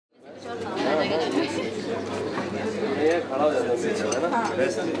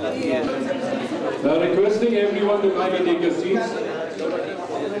Requesting everyone to kindly take your seats.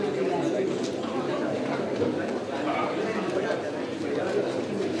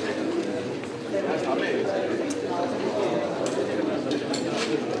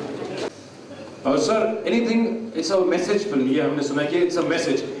 Sir, anything, it's a message film. Yeah, Mr. Mackey, it's a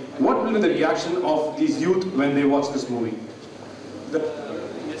message. What will be the reaction of these youth when they watch this movie? The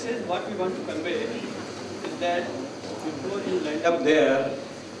message what we want to convey is that before you land up there,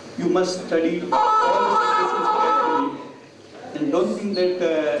 you must study all the situations carefully. And don't think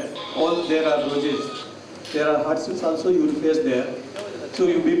that all there are roses. There are hardships also you will face there. So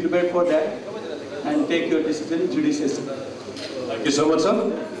you be prepared for that and take your decision judiciously. Thank you so much,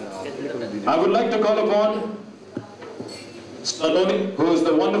 sir. I would like to call upon Saloni, who is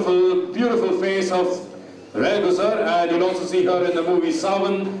the wonderful, beautiful face of Rehguzar, and you'll also see her in the movie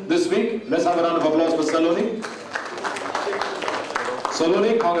Sawan this week. Let's have a round of applause for Saloni.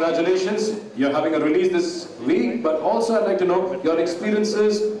 Saloni, congratulations. You're having a release this week, but also I'd like to know your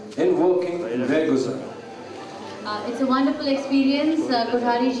experiences in working in Rehguzar. It's a wonderful experience.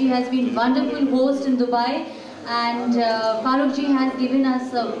 Kothari ji has been wonderful host in Dubai. And Faruq ji has given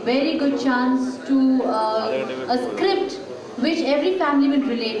us a very good chance to a script which every family will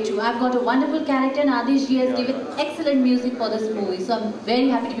relate to. I've got a wonderful character and Adish ji has given excellent music for this movie. So I'm very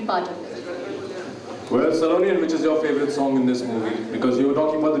happy to be part of it. Well, Saloni, and which is your favorite song in this movie? Because you were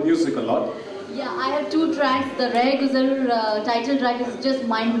talking about the music a lot. Yeah, I have two tracks. The Rehguzar title track is just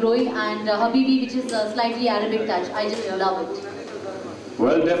mind-blowing, and Habibi, which is a slightly Arabic touch. I just love it.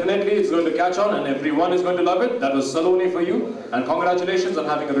 Well, definitely it's going to catch on and everyone is going to love it. That was Saloni for you, and congratulations on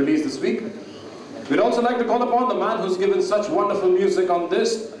having a release this week. We'd also like to call upon the man who's given such wonderful music on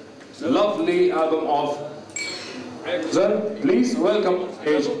this lovely album of Rehguzar. Please welcome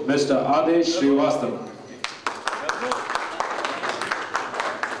stage Mr. Adesh Srivastava.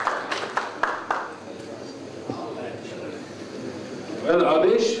 Well,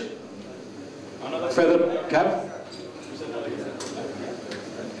 Adesh, feather cap.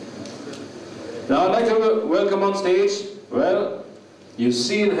 Now I'd like to welcome on stage, well, you've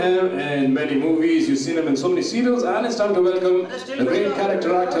seen him in many movies, you've seen him in so many serials, and it's time to welcome the great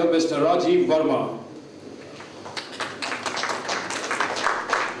character actor, Mr. Rajiv Verma.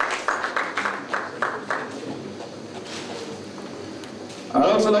 I'd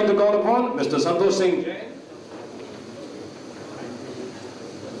also like to call upon Mr. Santosh Singh.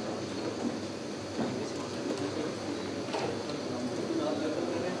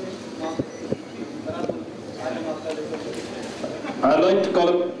 I'd like to call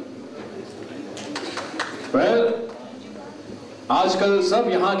up. Well, आजकल सब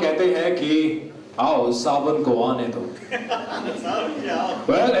यहाँ कहते हैं कि आओ सावन को आने दो.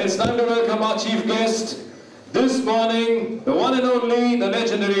 Well, it's time to welcome our chief guest this morning, the one and only, the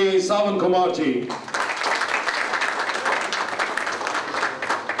legendary Sawan Kumar ji.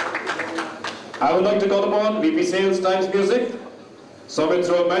 I would like to call upon VP Sales Times Music,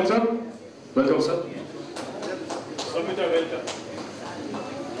 Soumitra Mehta. Welcome, sir. Soumitra, welcome.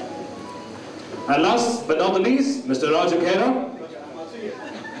 And last but not the least, Mr. Raju Khera.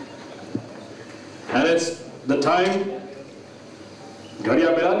 And it's the time,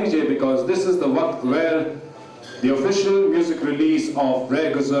 Ghadiya Mila Lijiye, because this is the waqt where the official music release of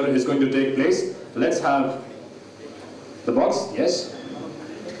Rehguzar is going to take place. Let's have the box, yes.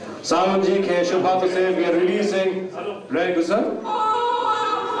 Sawan ji ke shubh haathon se we are releasing Rehguzar.